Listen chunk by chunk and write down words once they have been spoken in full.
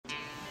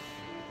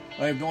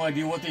I have no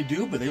idea what they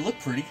do, but they look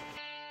pretty.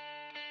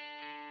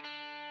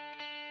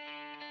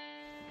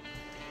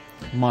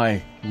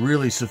 My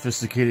really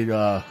sophisticated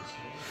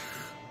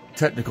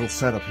technical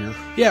setup here.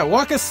 Yeah,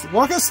 walk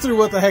us through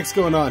what the heck's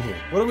going on here.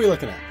 What are we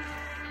looking at?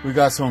 We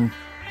got some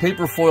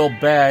paper foil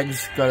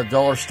bags, got a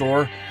dollar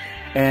store,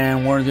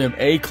 and one of them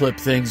A-clip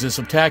things is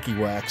some tacky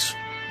wax.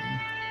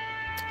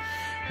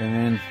 And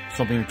then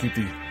something to keep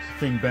the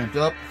thing bent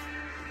up.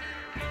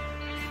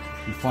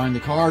 You find the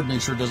card, make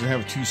sure it doesn't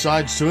have two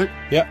sides to it.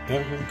 Yep.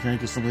 Okay,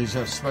 because some of these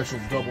have special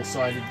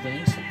double-sided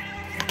things.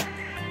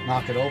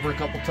 Knock it over a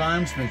couple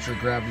times, make sure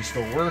gravity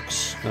still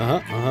works.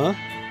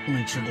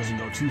 Make sure it doesn't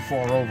go too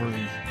far over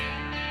the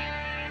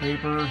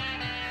paper.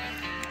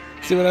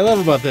 See what I love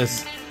about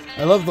this?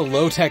 I love the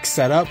low-tech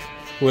setup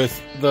with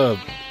the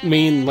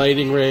main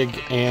lighting rig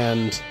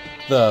and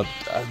the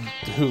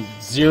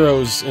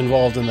zeros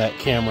involved in that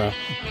camera.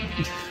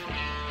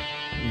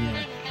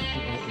 Yeah,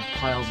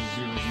 piles of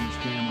zeros in each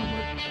camera,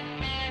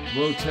 but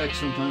low-tech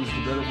sometimes is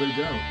the better way to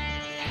go.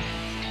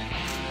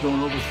 Don't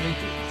overthink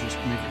it, just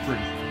make it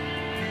pretty.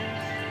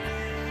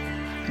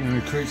 And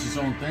it creates its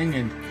own thing,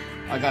 and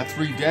I got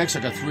 3 decks. I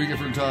got 3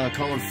 different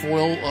colored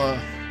foil.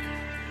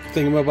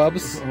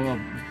 Thingamabobs?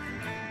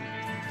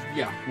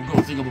 Yeah, we'll go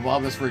with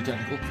thingamabob. That's very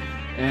technical.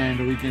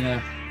 And we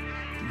can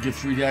give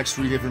 3 decks,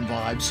 3 different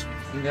vibes.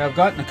 And I've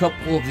gotten a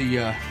couple of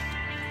the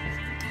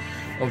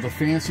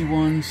fancy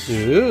ones.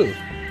 Ooh.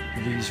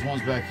 These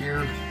ones back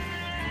here.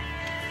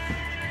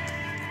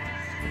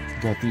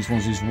 Got these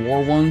ones, these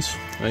war ones.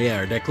 Oh yeah,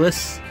 our deck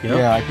lists. Yep.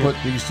 Yeah, I put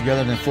these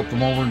together and then flipped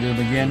them over and did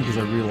them again because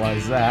I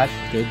realized that.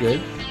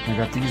 Good. I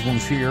got these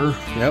ones here.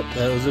 Yep,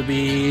 those would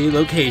be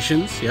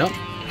locations. Yep.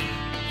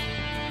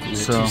 And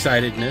the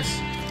two-sidedness.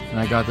 And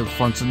I got the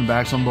fronts and the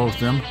backs on both of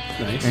them.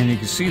 Nice. And you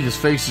can see this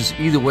faces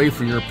either way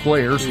for your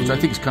players, which I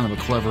think is kind of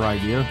a clever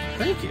idea.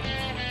 Thank you.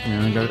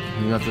 And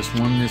we got this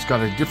one that's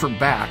got a different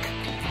back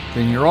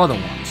than your other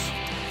ones.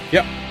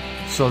 Yep.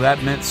 So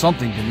that meant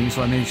something to me,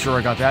 so I made sure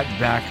I got that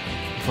back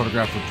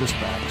photographed with this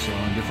back. So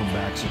on different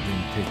backs have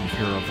been taken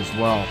care of as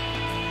well.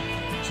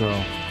 So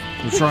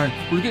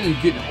we're getting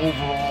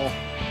overall.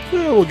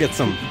 Well, we'll get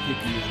some.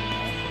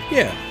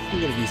 Yeah,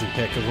 we'll get a decent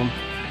pick of them.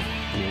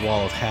 And a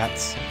wall of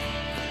hats.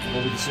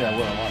 Well, we can say I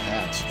wear a lot of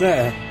hats.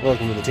 Yeah,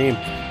 welcome to the team.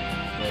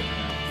 But,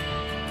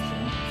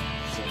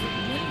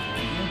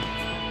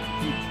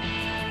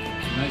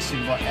 the nice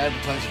thing about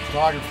advertising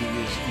photography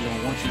is,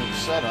 once you have a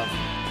setup,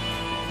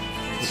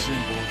 it's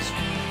simple. It's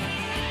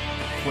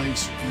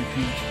place,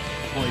 repeat,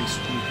 place,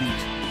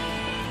 repeat.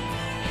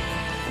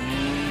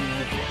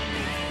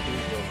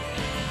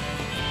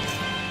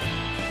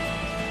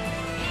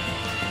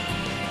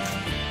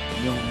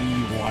 You don't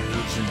need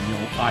wires and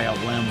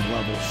ILM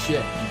level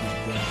shit.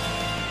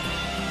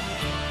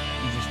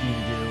 You just need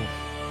to do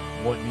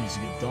what needs to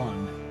get done.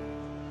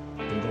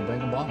 Then go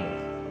bang and bottle.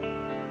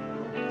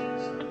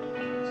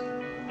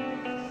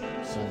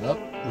 Set it up.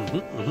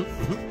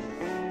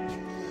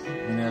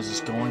 And as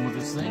it's going with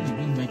this thing,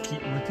 we may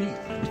keep and repeat.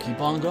 We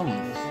keep on going.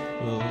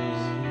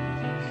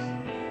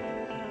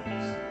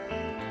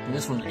 And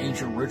this one's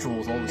ancient ritual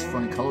with all these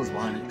funny colors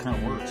behind it. It kind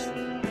of works.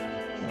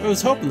 I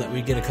was hoping that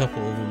we'd get a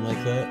couple of them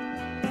like that.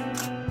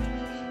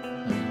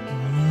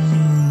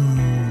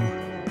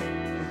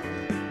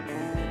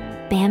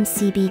 BAM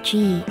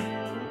CBG.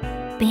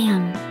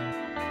 BAM.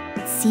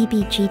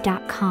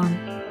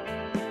 CBG.com.